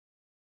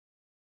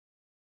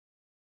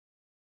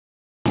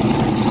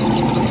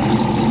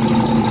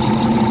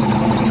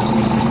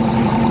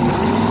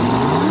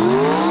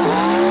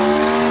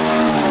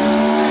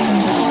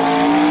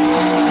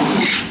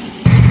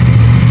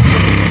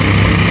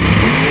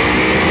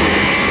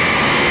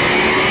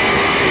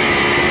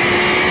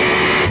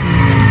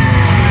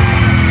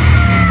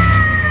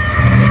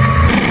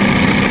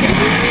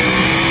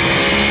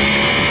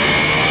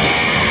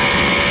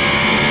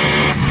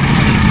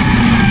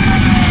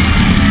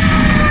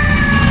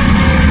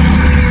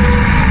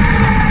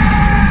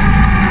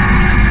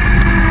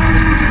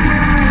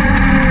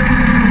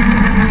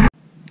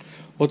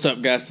What's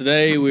up, guys?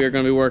 Today we are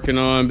going to be working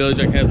on Billy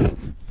Jack has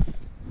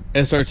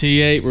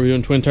SRT8. We're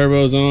doing twin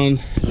turbos on,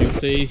 as you can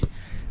see,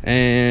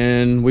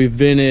 and we've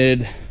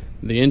vented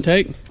the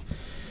intake,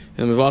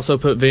 and we've also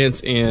put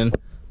vents in.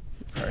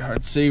 Very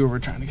hard to see where we're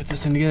trying to get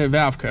this thing together.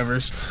 Valve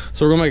covers.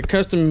 So we're gonna make a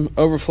custom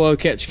overflow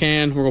catch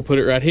can. We're gonna put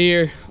it right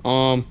here.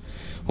 We'll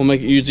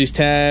make it use these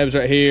tabs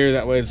right here.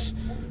 That way it's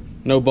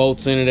no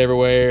bolts in it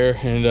everywhere,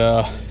 and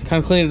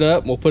kind of clean it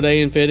up. We'll put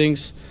AN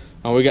fittings.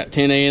 We got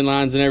 10 AN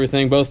lines and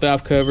everything, both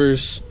valve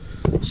covers.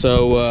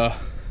 So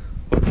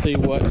let's see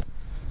what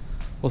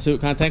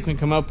kind of tank we can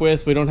come up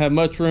with. We don't have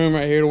much room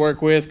right here to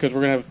work with because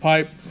we're gonna have a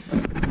pipe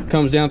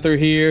comes down through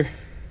here,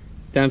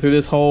 down through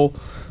this hole.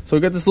 So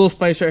we got this little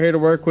space right here to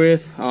work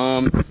with.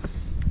 Where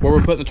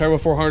we're putting the Turbo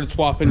 400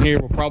 swap in here,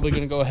 we're probably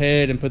gonna go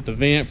ahead and put the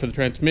vent for the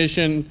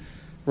transmission,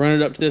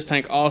 run it up to this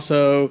tank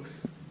also.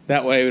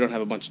 That way we don't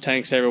have a bunch of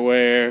tanks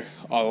everywhere.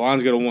 All the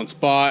lines go to one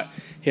spot.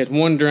 He has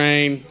one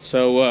drain.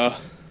 So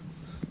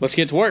let's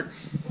get to work.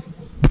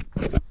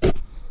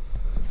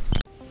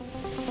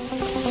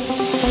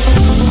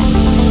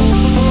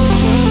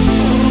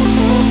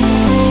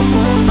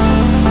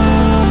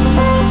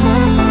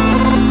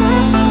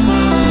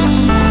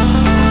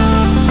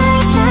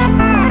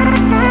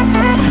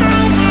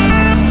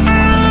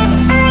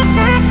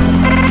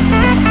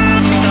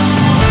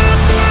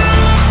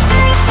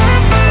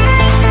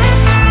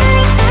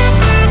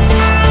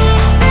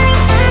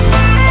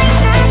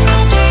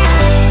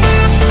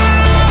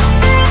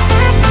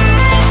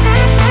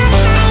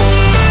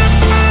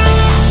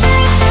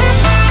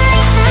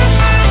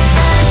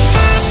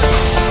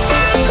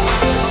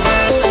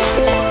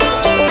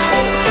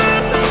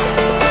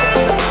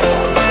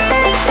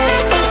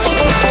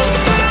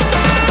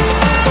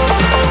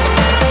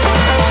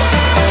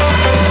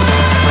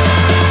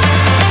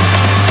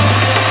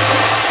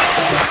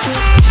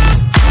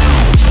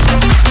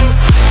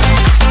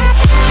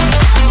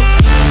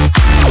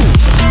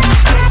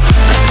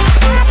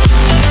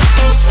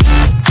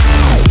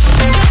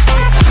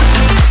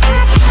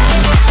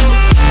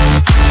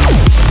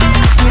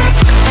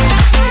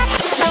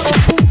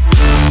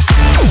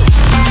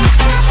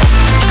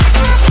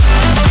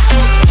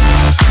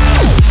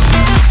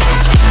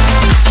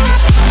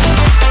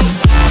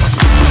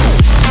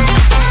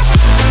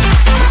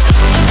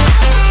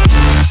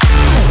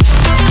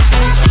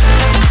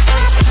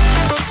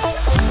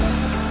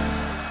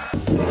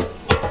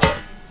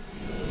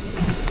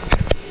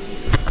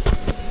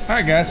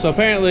 Alright guys, so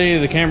apparently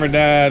the camera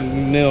died in the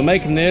middle of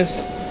making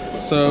this.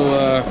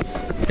 So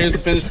here's the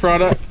finished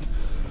product.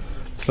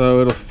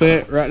 So it'll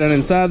fit right down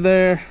inside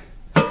there.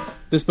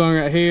 This bung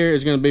right here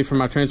is going to be for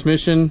my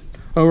transmission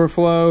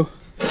overflow.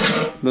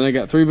 Then I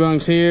got 3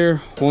 bungs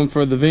here, one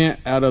for the vent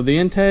out of the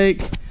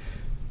intake,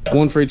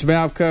 one for each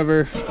valve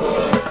cover.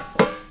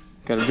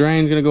 Got a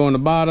drain's going to go on the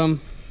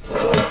bottom.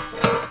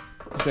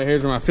 So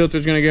here's where my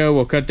filter's going to go.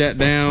 We'll cut that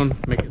down,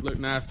 make it look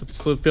nice, put the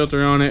slip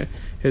filter on it.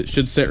 It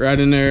should sit right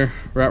in there,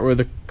 right where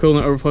the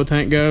coolant overflow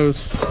tank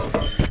goes.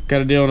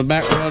 Got a deal on the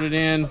back welded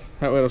in.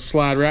 That way it'll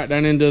slide right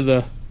down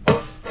into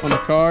on the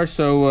car.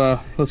 So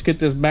let's get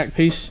this back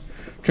piece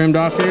trimmed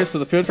off here so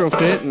the filter will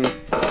fit, and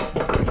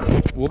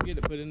we'll get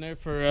it put in there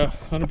for a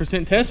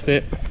 100% test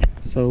fit.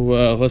 So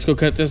let's go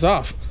cut this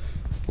off.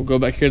 We'll go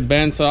back here to the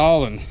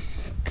bandsaw and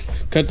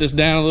cut this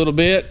down a little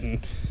bit, and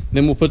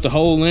then we'll put the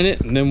hole in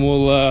it, and then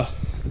we'll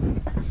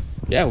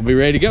be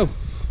ready to go.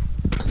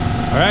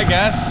 All right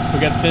guys, we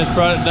got the finished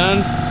product done,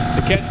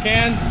 the catch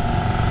can.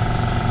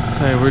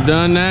 So we're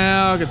done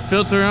now, got the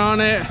filter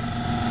on it.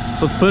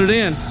 So let's put it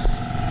in.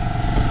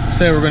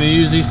 So we're gonna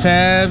use these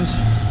tabs.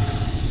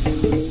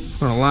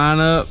 We're gonna line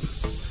up.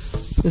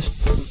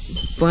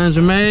 This flange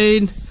are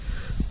made.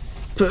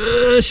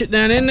 Push it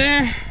down in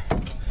there.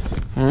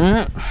 All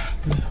right,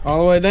 all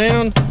the way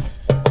down,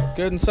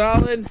 good and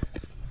solid.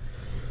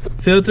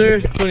 Filter,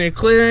 plenty of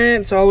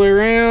clearance all the way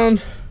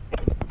around.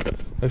 Like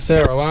I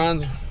said, our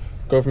lines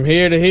go from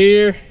here to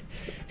here,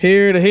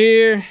 here to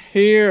here,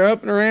 here,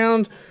 up and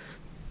around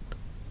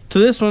to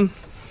this one.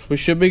 We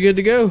should be good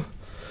to go.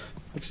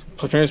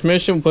 Put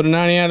transmission, put a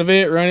 90 out of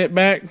it, run it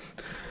back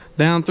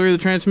down through the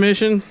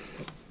transmission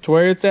to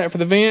where it's at for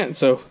the vent.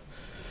 So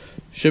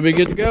should be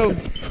good to go.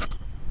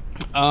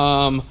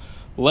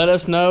 Let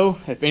us know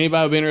if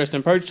anybody would be interested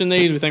in purchasing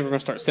these. We think we're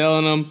gonna start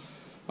selling them.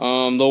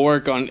 They'll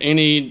work on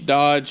any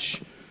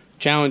Dodge,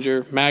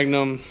 Challenger,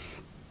 Magnum,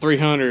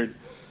 300,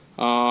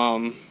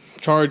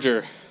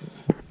 Charger.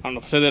 I don't know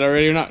if I said that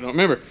already or not, I don't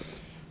remember.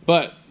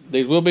 But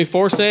these will be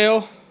for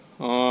sale.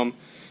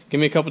 Give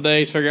me a couple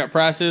days to figure out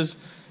prices,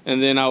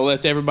 and then I'll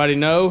let everybody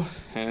know,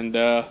 and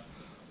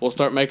we'll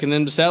start making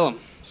them to sell them.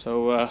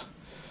 So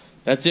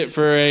that's it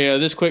for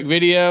this quick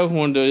video.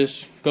 Wanted to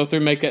just go through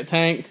and make that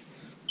tank.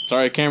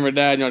 Sorry the camera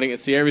died, y'all didn't get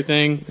to see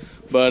everything.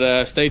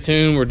 But stay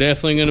tuned, we're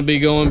definitely going to be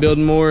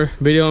building more,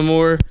 videoing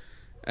more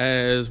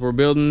as we're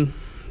building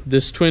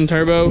this twin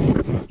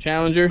turbo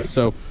Challenger.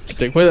 So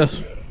stick with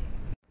us.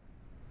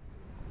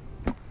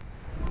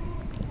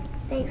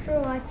 Thanks for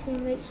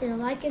watching. Make sure to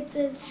like and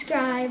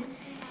subscribe.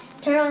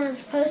 Turn on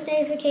those post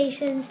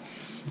notifications.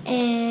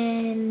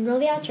 and roll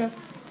the outro.